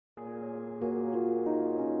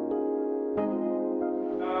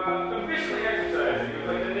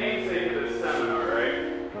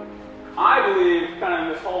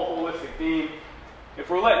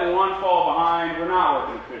we're letting one fall behind, we're not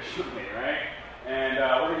working efficiently, right? And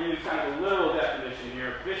we're going to use kind of a little definition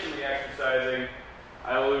here. Efficiently exercising,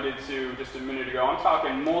 I alluded to just a minute ago. I'm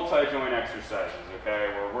talking multi-joint exercises,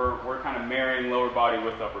 okay, where we're kind of marrying lower body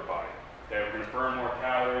with upper body. Okay, we're going to burn more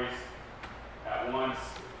calories at once.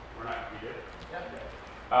 We're not going to do it.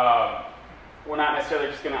 We're not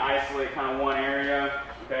necessarily just going to isolate kind of one area,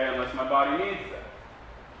 okay, unless my body needs that.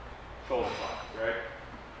 Shoulder blocks, right?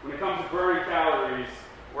 When it comes to burning calories,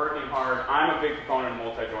 working hard, I'm a big proponent of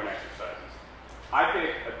multi-joint exercises. I pick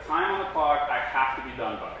a time on the clock I have to be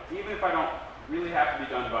done by. Even if I don't really have to be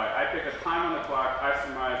done by, I pick a time on the clock I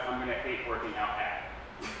surmise I'm going to hate working out at.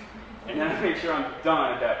 And then I make sure I'm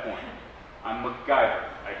done at that point. I'm MacGyver.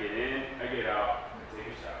 I get in, I get out, I take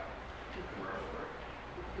a shower.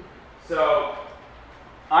 So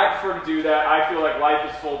I prefer to do that. I feel like life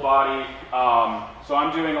is full body. So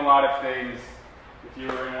I'm doing a lot of things. If you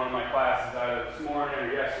were in one of my classes either this morning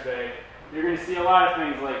or yesterday, you're going to see a lot of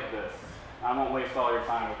things like this. I won't waste all your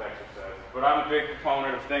time with exercises. But I'm a big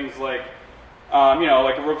proponent of things like,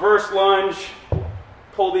 like a reverse lunge,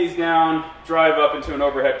 pull these down, drive up into an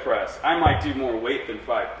overhead press. I might do more weight than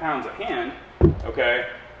 5 pounds a hand, okay?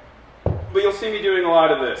 But you'll see me doing a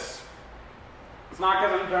lot of this. It's not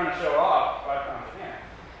because I'm trying to show off 5 pounds a hand.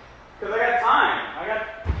 Because I got time. I got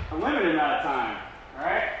a limited amount of time. All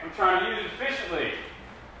right? I'm trying to use it efficiently.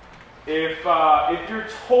 If you're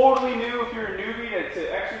totally new, if you're a newbie to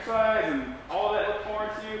exercise and all that look foreign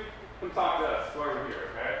to you, come talk to us while we're here,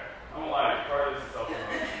 okay? I won't lie to you. Part of this is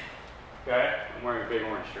self-promotion. Okay? I'm wearing a big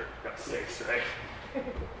orange shirt. Got 6, right?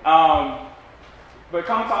 But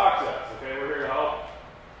come talk to us, okay? We're here to help.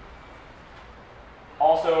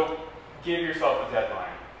 Also, give yourself a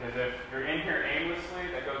deadline. Because if you're in here aimlessly,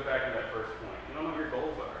 that goes back to that first point. You don't know what your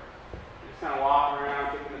goals are. You're just kind of walking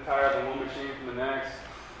around, kicking the tires on one machine from the next.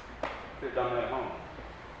 Could have done that at home.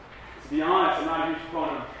 To be honest, I'm not a huge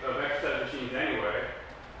proponent of exercise machines anyway.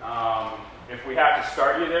 If we have to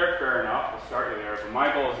start you there, fair enough, we'll start you there. But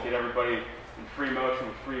my goal is to get everybody in free motion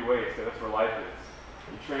with free weights, because that's where life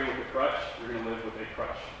is. You train with a crutch, you're going to live with a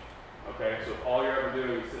crutch. Okay? So if all you're ever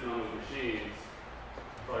doing is sitting on those machines,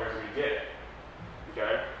 that's all you're ever going to get.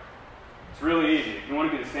 Okay? It's really easy. If you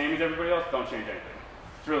want to be the same as everybody else, don't change anything.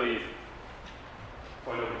 It's really easy.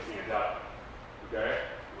 Point nobody stands out. Okay?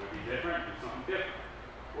 You want to be different? Do something different.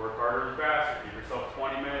 Work harder and faster. Give yourself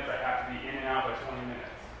 20 minutes. I have to be in and out by 20 minutes.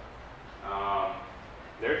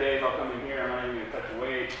 There are days I'll come in here, I'm not even going to touch a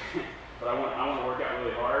weight, but I want to work out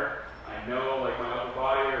really hard. I know, like my upper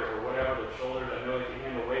body or whatever, the shoulders, I know they can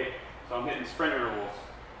handle weight, so I'm hitting sprint intervals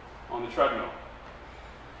on the treadmill.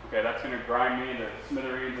 Okay, that's going to grind me into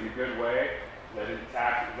smithereens in a good way. I didn't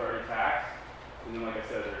tax it, was already taxed. And then, like I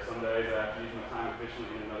said, there are some days I have to use my time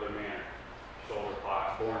efficiently in another manner. Shoulder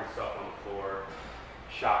blocks, boring stuff on the floor,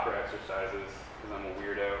 chakra exercises, because I'm a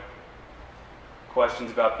weirdo.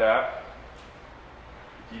 Questions about that?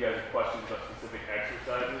 Do you guys have questions about specific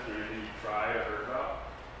exercises or anything you tried or heard about?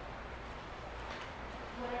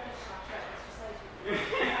 What are the chakra exercises you're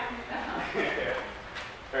talking about? Okay.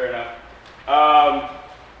 Fair enough.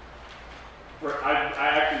 I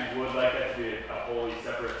actually would like that to be a wholly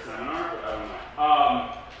separate seminar, but I don't know.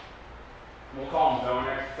 We'll call them zone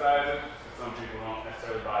exercises. Some people don't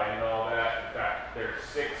necessarily buy into all that. In fact, there's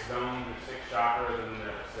 6 zones, there's 6 chakras, and then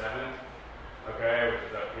there's a 7th. Okay, which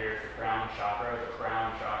is up here, it's the crown chakra. The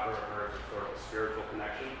crown chakra refers to sort of a spiritual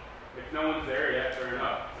connection. If no one's there yet, fair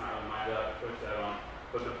enough. It's not really my job to push that on.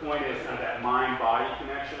 But the point is kind of that mind-body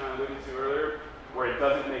connection I alluded to earlier, where it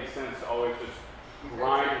doesn't make sense to always just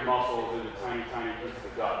grind your muscles into tiny, tiny pieces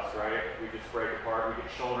of dust, right? We just break apart, we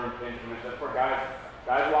get shoulder impingements. That's where guys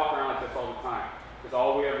walk around like this all the time. Because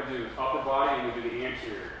all we ever do is upper body and we do the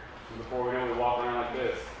anterior. And before we know it, we walk around like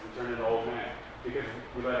this. We turn into old men. Because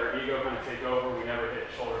we let our ego kind of take over, we never hit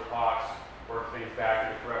shoulder blocks, work things back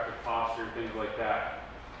into corrective posture, things like that.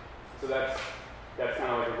 So that's kind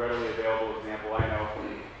of like a readily available example I know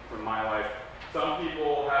from my life. Some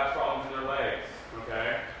people have problems in their legs,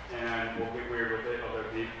 okay? And we'll get weird with it, although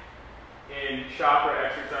deep. In chakra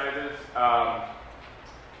exercises,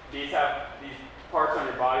 these parts on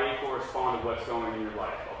your body correspond to what's going on in your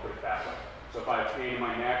life, I'll put it that way. So if I have pain in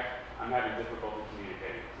my neck, I'm having difficulty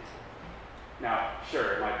communicating. Now,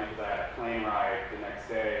 sure, it might be because I had a plane ride the next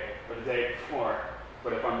day or the day before,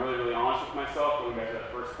 but if I'm really, really honest with myself, going back to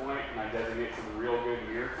that first point, and I designate some real good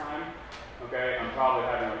mirror time, okay, I'm probably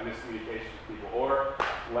having a miscommunication with people. Or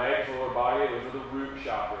legs, lower body, those are the root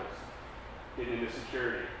chakras, getting into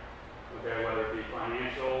security, okay, whether it be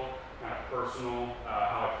financial, kind of personal,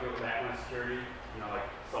 how I feel that kind of security, like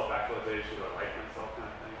self-actualization, do I like myself kind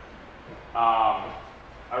of thing.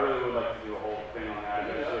 I really would like to do a whole thing on that.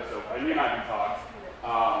 So, and you and I can talk.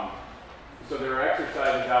 So there are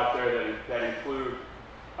exercises out there that include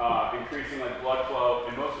increasing like blood flow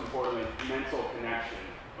and most importantly, mental connection,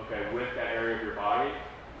 okay, with that area of your body.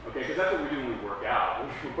 Okay, because that's what we do when we work out.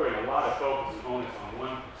 We're putting a lot of focus and onus on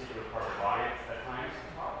one particular part of the body at times.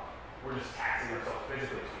 We're just taxing ourselves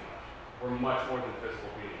physically too much. We're much more than physical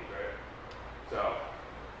beings, right? So,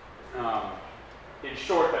 in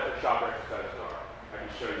short, that's what chopper exercises are. I can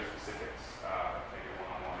show you specifics, maybe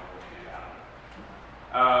one-on-one or we'll do that.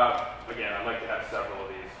 Again, I'd like to have several of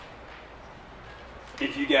these.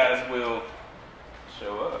 If you guys will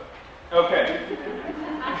show up. Okay.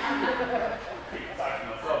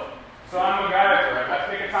 So I'm a MacGyver. I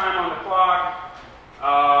pick a time on the clock.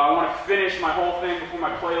 I want to finish my whole thing before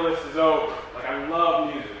my playlist is over. Like, I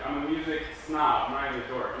love music. I'm a music snob. I'm not even a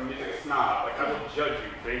dork. I'm a music snob. Like, I will judge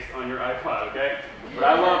you based on your iPod, okay? But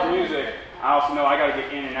I love music. I also know I got to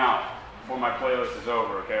get in and out before my playlist is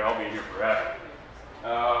over, okay? I'll be in here forever.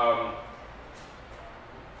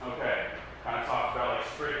 Okay. Kind of talked about like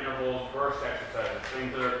sprint intervals, burst exercises,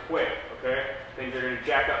 things that are quick, okay? Things that are going to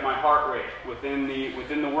jack up my heart rate within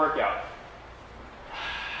the workout.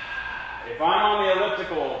 If I'm on the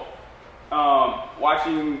elliptical,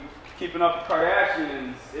 keeping up the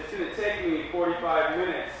Kardashians, it's going to take me 45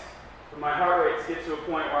 minutes for my heart rate to get to a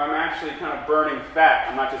point where I'm actually kind of burning fat.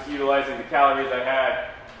 I'm not just utilizing the calories I had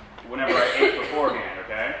whenever I ate beforehand,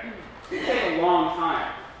 okay? It takes a long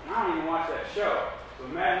time. I don't even watch that show. So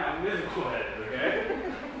imagine how miserable that is, okay?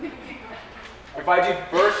 If I do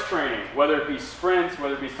burst training, whether it be sprints,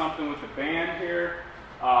 whether it be something with the band here,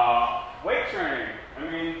 weight training, I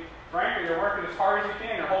mean, frankly, you're working as hard as you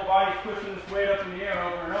can. Your whole body's pushing this weight up in the air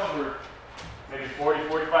over and over. Maybe 40,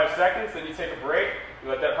 45 seconds, then you take a break, you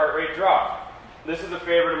let that heart rate drop. This is a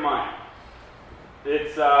favorite of mine.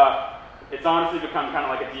 It's honestly become kind of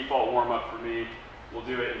like a default warm-up for me. We'll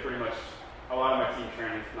do it in pretty much a lot of my team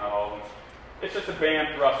trainings, not all of them. It's just a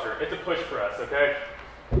band thruster. It's a push press, okay?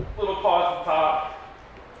 Little pause at the top.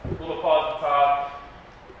 Little pause at the top.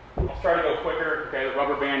 I'll try to go quicker, okay? The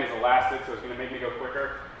rubber band is elastic, so it's going to make me go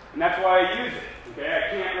quicker. And that's why I use it, okay? I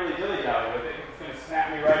can't really dilly-dally with it because it's going to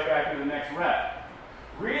snap me right back into the next rep.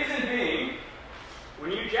 Reason being,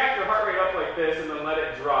 when you jack your heart rate up like this and then let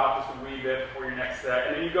it drop just a wee bit before your next set,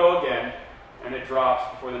 and then you go again, and it drops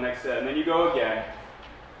before the next set, and then you go again,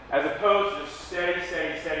 as opposed to just steady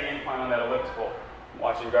incline on that elliptical. I'm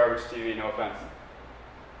watching garbage TV, no offense.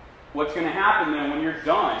 What's going to happen then when you're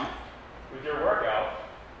done with your workout,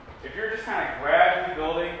 if you're just kind of gradually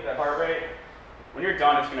building that heart rate, when you're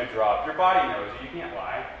done, it's going to drop. Your body knows it. You can't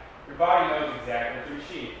lie. Your body knows exactly. It's a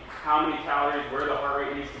machine. How many calories, where the heart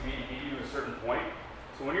rate needs to be to get you to a certain point.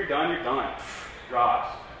 So when you're done, you're done. It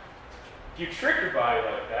drops. If you trick your body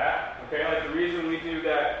like that, okay, like the reason we do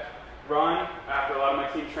that run after a lot of my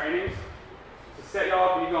team trainings is to set you all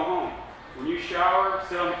up when you go home. When you shower,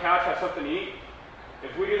 sit on the couch, have something to eat.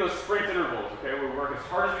 If we do those sprint intervals, okay, we work as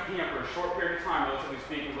hard as we can for a short period of time, relatively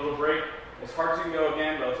speaking, a little break, as hard as you can go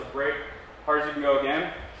again, relative break, hard as you can go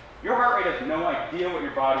again, your heart rate has no idea what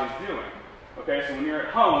your body is doing. Okay, so when you're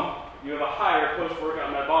at home, you have a higher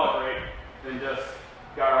post-workout metabolic rate than just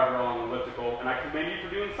guy rolling elliptical. And I commend you for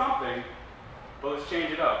doing something, but let's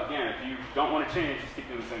change it up. Again, if you don't want to change, just keep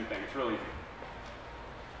doing the same thing. It's real easy.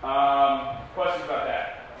 Questions about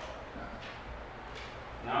that?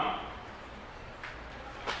 No?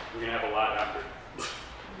 We're going to have a lot after.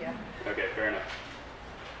 Yeah. Okay, fair enough.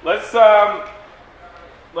 Let's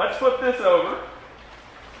flip this over.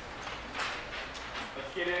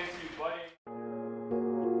 Let's get into